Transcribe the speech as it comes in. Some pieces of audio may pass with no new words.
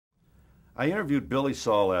I interviewed Billy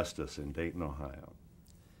Saul Estes in Dayton, Ohio.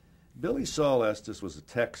 Billy Saul Estes was a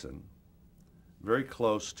Texan, very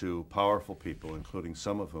close to powerful people, including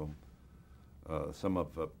some of whom,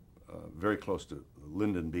 very close to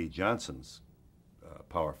Lyndon B. Johnson's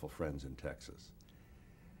powerful friends in Texas.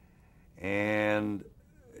 And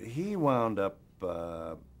he wound up,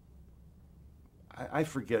 I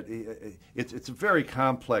forget, it's a very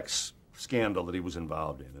complex scandal that he was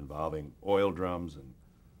involved in, involving oil drums and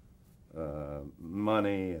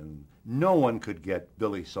money, and no one could get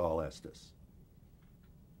Billy Saul Estes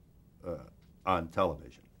on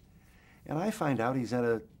television. And I find out he's at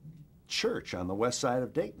a church on the west side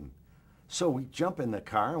of Dayton. So we jump in the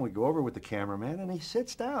car and we go over with the cameraman, and he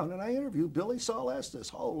sits down, and I interview Billy Saul Estes.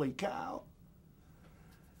 Holy cow.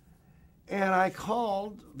 And I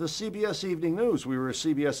called the CBS Evening News. We were a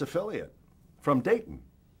CBS affiliate from Dayton.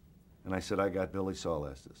 And I said, I got Billy Saul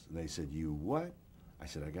Estes. And they said, you what? I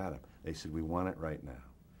said, I got him. They said, we want it right now.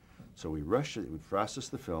 So we rushed it, we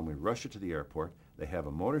processed the film, we rushed it to the airport. They have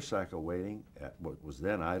a motorcycle waiting at what was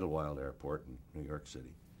then Idlewild Airport in New York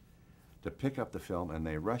City to pick up the film, and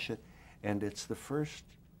they rush it. And it's the first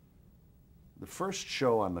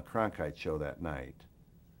show on the Cronkite Show that night.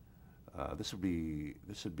 This would be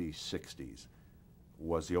 60s.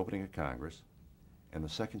 Was the opening of Congress, and the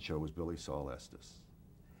second show was Billy Saul Estes.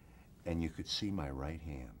 And you could see my right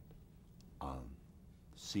hand on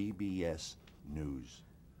CBS News,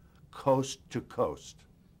 coast to coast.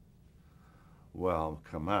 Well,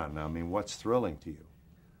 come on. I mean, what's thrilling to you?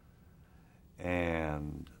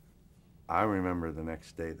 And I remember the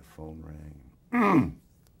next day the phone rang.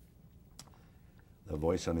 The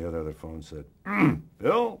voice on the other phone said,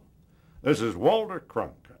 Bill, this is Walter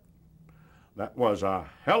Cronkite. That was a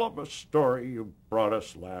hell of a story you brought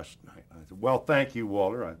us last night. I said, well, thank you,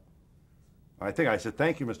 Walter. I think I said,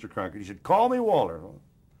 thank you, Mr. Cronkite. He said, call me Walter.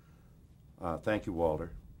 Thank you,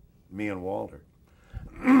 Walter. Me and Walter.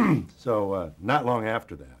 So not long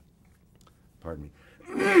after that, pardon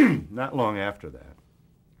me, not long after that,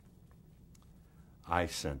 I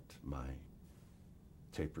sent my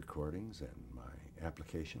tape recordings and my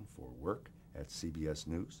application for work at CBS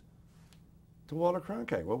News to Walter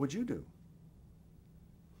Cronkite. What would you do?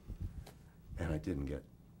 And I didn't get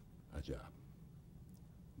a job.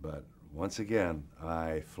 But once again,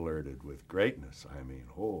 I flirted with greatness. I mean,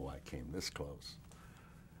 I came this close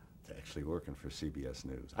to actually working for CBS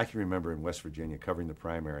News. I can remember in West Virginia covering the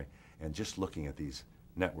primary and just looking at these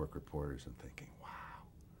network reporters and thinking, wow,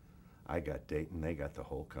 I got Dayton, they got the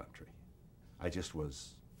whole country. I just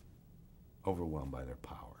was overwhelmed by their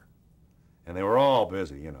power. And they were all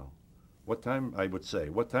busy, you know. What time, I would say,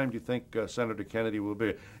 what time do you think Senator Kennedy will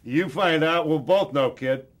be? You find out, we'll both know,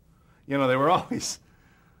 kid. You know, they were always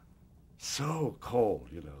so cold,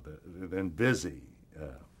 you know, and busy.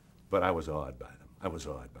 But I was awed by them. I was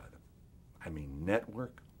awed by them. I mean,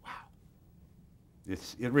 network, wow.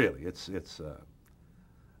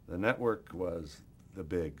 The network was the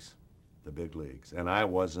bigs, the big leagues, and I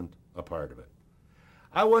wasn't a part of it.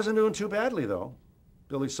 I wasn't doing too badly, though.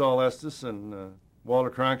 Billy Saul Estes and Walter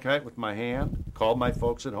Cronkite with my hand. Called my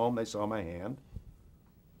folks at home. They saw my hand.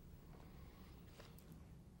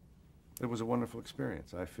 It was a wonderful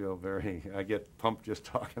experience. I get pumped just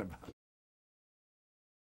talking about